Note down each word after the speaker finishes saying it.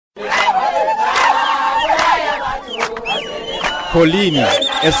Colini,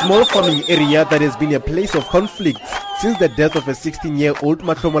 a small farming area that has been a place of conflict since the death of a 16-year-old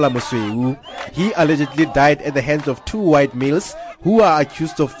Mahlomola Mosweu. He allegedly died at the hands of two white males who are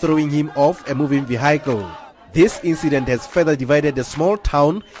accused of throwing him off a moving vehicle. This incident has further divided the small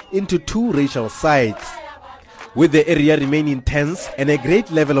town into two racial sides. With the area remaining tense and a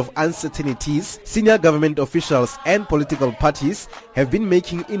great level of uncertainties, senior government officials and political parties have been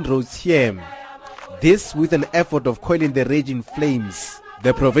making inroads here. This with an effort of quelling the raging flames.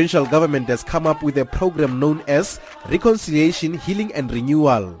 The provincial government has come up with a program known as Reconciliation, Healing and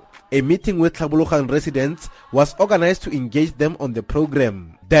Renewal. A meeting with Tlhabologang residents was organized to engage them on the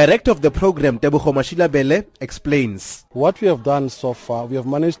program. Director of the program, Tebogo Mashilabele, explains. What we have done so far, we have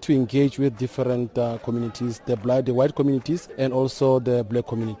managed to engage with different communities, the white communities and also the black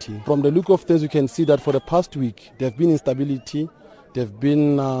community. From the look of things, you can see that for the past week, there have been instability, there have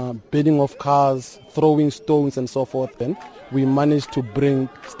been burning of cars, throwing stones and so forth, and we managed to bring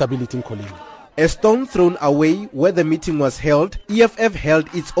stability in Colini. A stone thrown away where the meeting was held, EFF held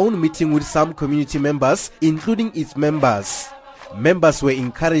its own meeting with some community members, including its members. Members were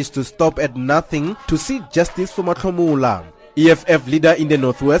encouraged to stop at nothing to seek justice for Mahlomola. EFF leader in the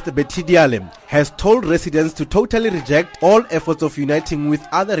Northwest, Betty Dialem, has told residents to totally reject all efforts of uniting with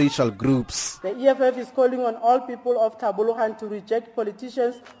other racial groups. The EFF is calling on all people of Tlhabologang to reject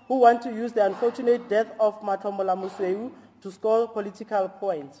politicians who want to use the unfortunate death of Mahlomola Mosweu to score political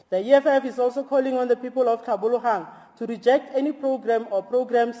points. The EFF is also calling on the people of Tlhabologang to reject any program or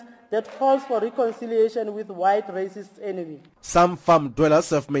programs that calls for reconciliation with white racist enemy. Some farm dwellers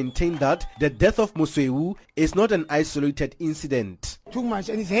have maintained that the death of Mosweu is not an isolated incident. Too much,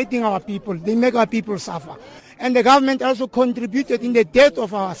 and it's hating our people. They make our people suffer. And the government also contributed in the death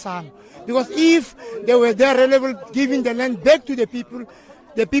of our son. Because if they were there available, giving the land back to the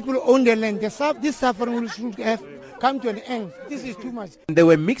people own the land. This suffering should have come to an end. This is too much. There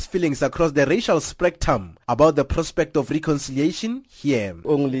were mixed feelings across the racial spectrum about the prospect of reconciliation here.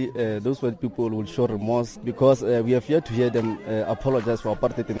 Only those white people will show remorse because we have yet to hear them apologize for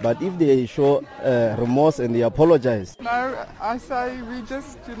apartheid. But if they show remorse and they apologize. No, I say we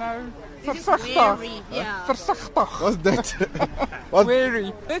just, wary, yeah. What's that?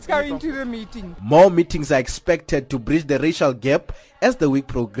 Wary. Let's go into the meeting. More meetings are expected to bridge the racial gap as the week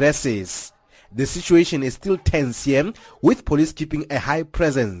progresses. The situation is still tense here, with police keeping a high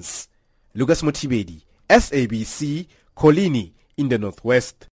presence. Lucas Motibedi, SABC, Colini in the Northwest.